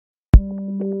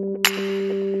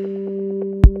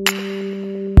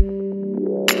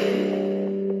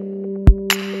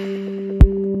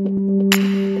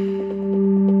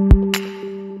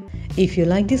If you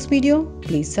like this video,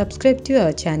 please subscribe to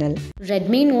our channel.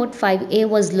 Redmi Note 5A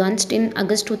was launched in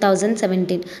August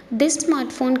 2017. This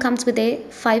smartphone comes with a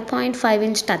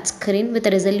 5.5-inch touchscreen with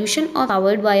a resolution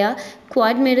powered by a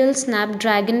quad-middle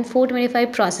Snapdragon 425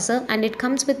 processor, and it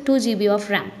comes with 2 GB of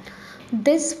RAM.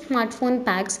 This smartphone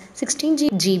packs 16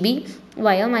 GB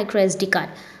via microSD card.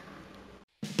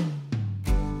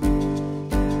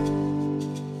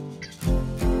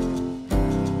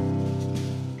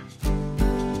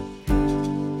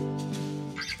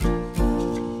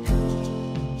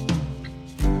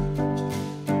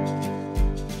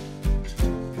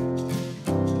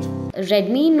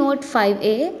 Redmi Note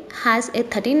 5A has a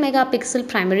 13-megapixel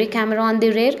primary camera on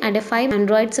the rear and a 5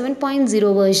 Android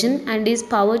 7.0 version, and is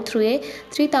powered through a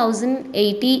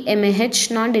 3080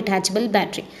 mAh non-detachable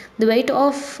battery. The weight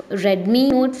of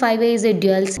Redmi Note 5A is a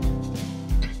dual SIM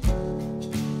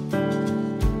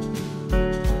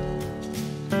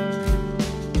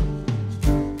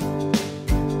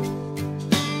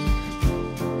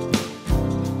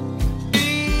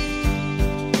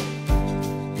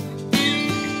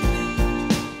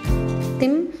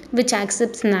which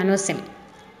accepts Nano-SIM.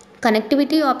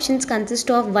 Connectivity options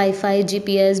consist of Wi-Fi,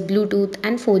 GPS, Bluetooth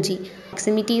and 4G.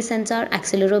 Proximity sensor,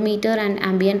 accelerometer and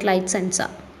ambient light sensor.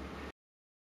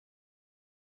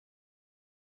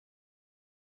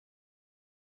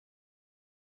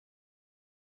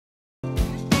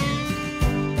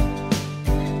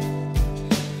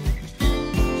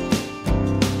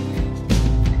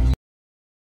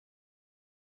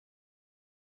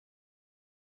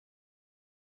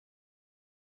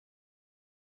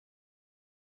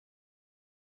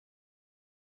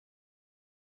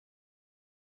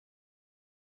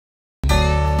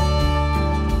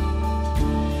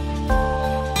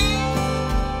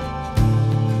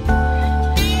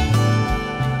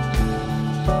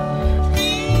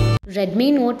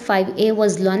 Redmi Note 5A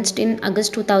was launched in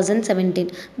August 2017.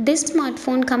 This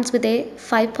smartphone comes with a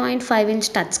 5.5-inch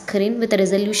touchscreen with a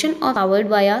resolution powered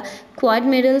by a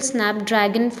quad-middle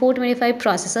Snapdragon 425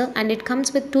 processor, and it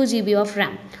comes with 2 GB of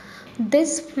RAM.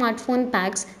 This smartphone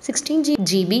packs 16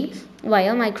 GB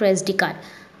via microSD card.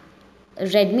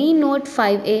 Redmi Note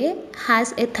 5A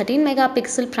has a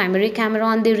 13-megapixel primary camera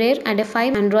on the rear and a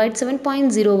 5 Android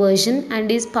 7.0 version,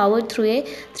 and is powered through a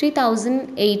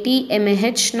 3080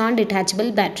 mAh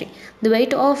non-detachable battery. The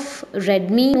weight of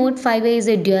Redmi Note 5A is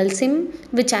a dual SIM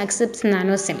which accepts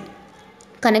Nano-SIM.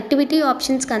 Connectivity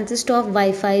options consist of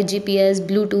Wi-Fi, GPS,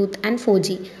 Bluetooth and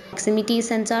 4G. Proximity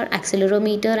sensor,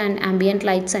 accelerometer and ambient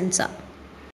light sensor.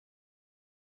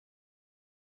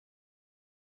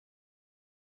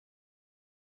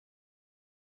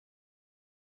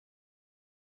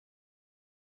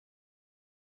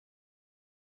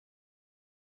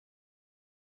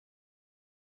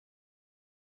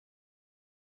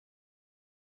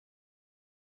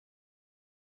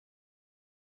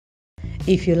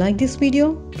 If you like this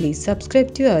video, please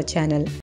subscribe to our channel.